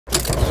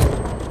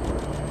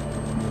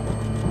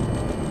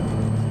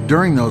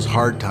During those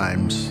hard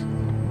times,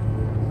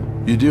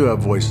 you do have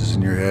voices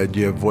in your head.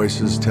 You have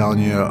voices telling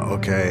you,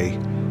 okay,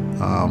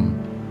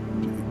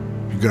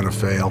 you're gonna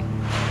fail.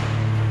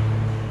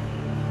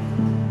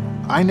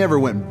 I never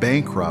went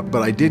bankrupt,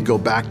 but I did go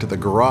back to the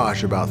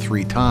garage about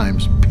 3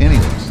 times,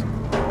 penniless.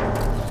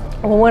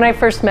 Well, when I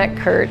first met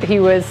Curt, he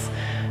was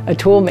a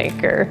tool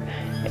maker,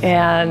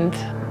 and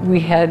we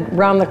had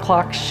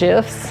round-the-clock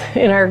shifts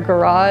in our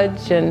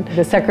garage, and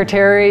the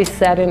secretary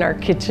sat in our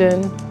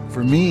kitchen.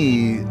 For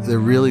me, there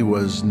really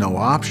was no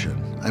option.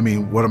 I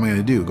mean, what am I going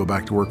to do? Go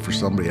back to work for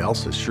somebody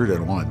else? I sure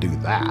didn't want to do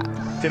that.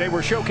 Today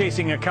we're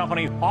showcasing a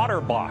company,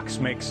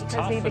 OtterBox, makes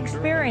tough. They've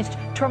experienced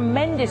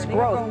tremendous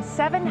growth,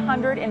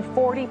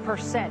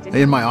 740%.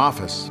 In my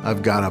office,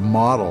 I've got a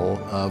model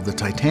of the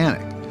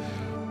Titanic.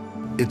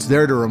 It's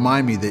there to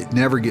remind me that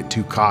never get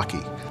too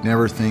cocky.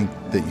 Never think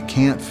that you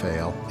can't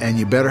fail, and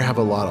you better have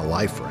a lot of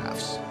life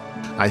rafts.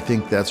 I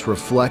think that's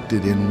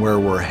reflected in where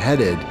we're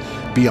headed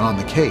beyond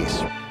the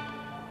case.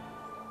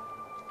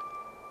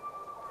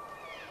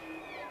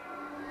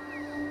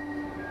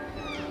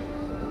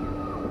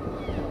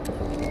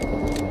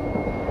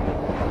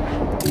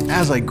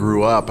 As I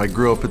grew up at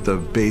the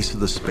base of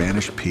the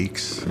Spanish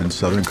Peaks in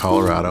southern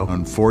Colorado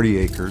on 40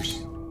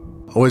 acres.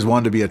 Always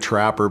wanted to be a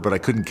trapper, but I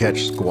couldn't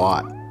catch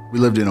squat. We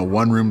lived in a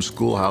one-room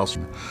schoolhouse,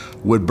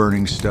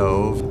 wood-burning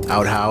stove,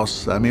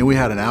 outhouse. I mean, we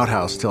had an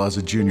outhouse till I was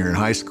a junior in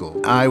high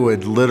school. I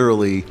would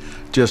literally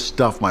just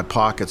stuff my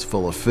pockets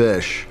full of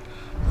fish,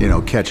 you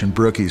know, catching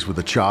brookies with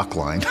a chalk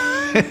line.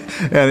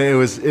 And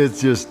it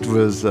just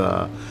was,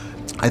 I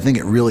think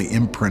it really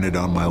imprinted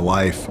on my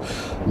life,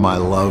 my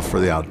love for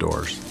the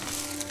outdoors.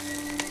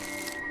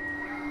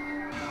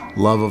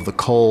 Love of the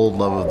cold,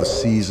 love of the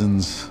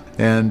seasons,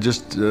 and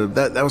just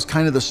that was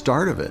kind of the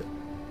start of it.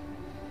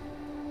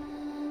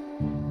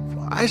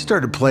 I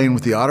started playing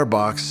with the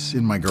OtterBox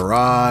in my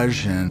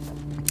garage and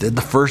did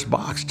the first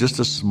box, just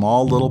a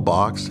small little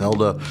box,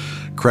 held a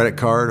credit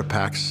card, a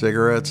pack of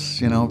cigarettes,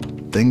 you know,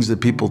 things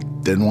that people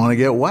didn't want to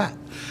get wet.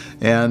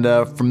 And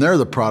from there,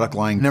 the product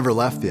line never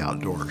left the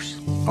outdoors.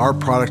 Our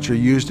products are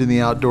used in the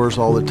outdoors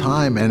all the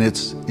time, and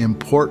it's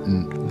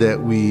important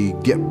that we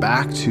get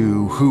back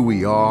to who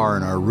we are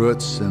and our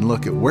roots and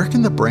look at where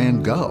can the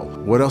brand go?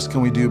 What else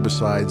can we do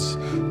besides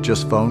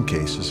just phone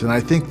cases? And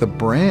I think the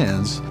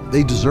brands,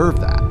 they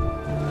deserve that.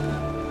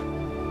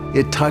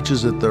 It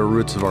touches at the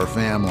roots of our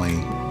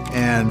family.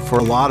 And for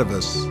a lot of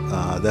us,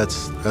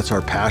 that's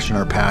our passion.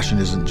 Our passion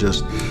isn't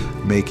just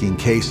making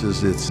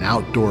cases, it's an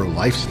outdoor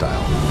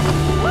lifestyle.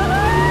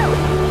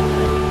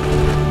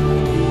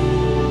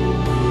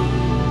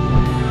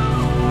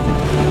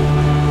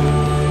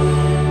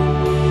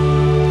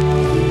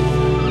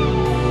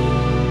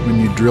 When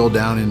you drill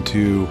down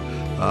into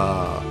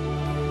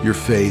your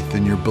faith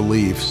and your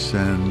beliefs,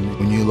 and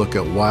when you look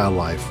at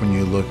wildlife, when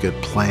you look at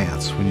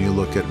plants, when you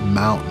look at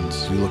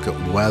mountains, you look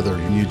at weather,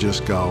 and you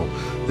just go,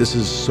 this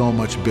is so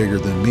much bigger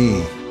than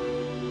me.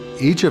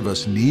 Each of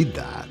us need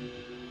that.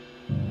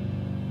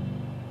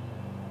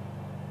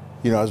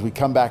 You know, as we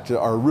come back to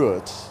our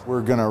roots,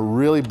 we're gonna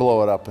really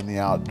blow it up in the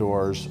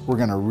outdoors. We're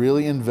gonna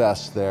really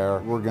invest there.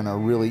 We're gonna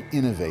really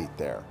innovate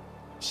there.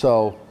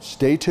 So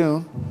stay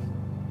tuned,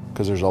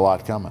 because there's a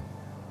lot coming.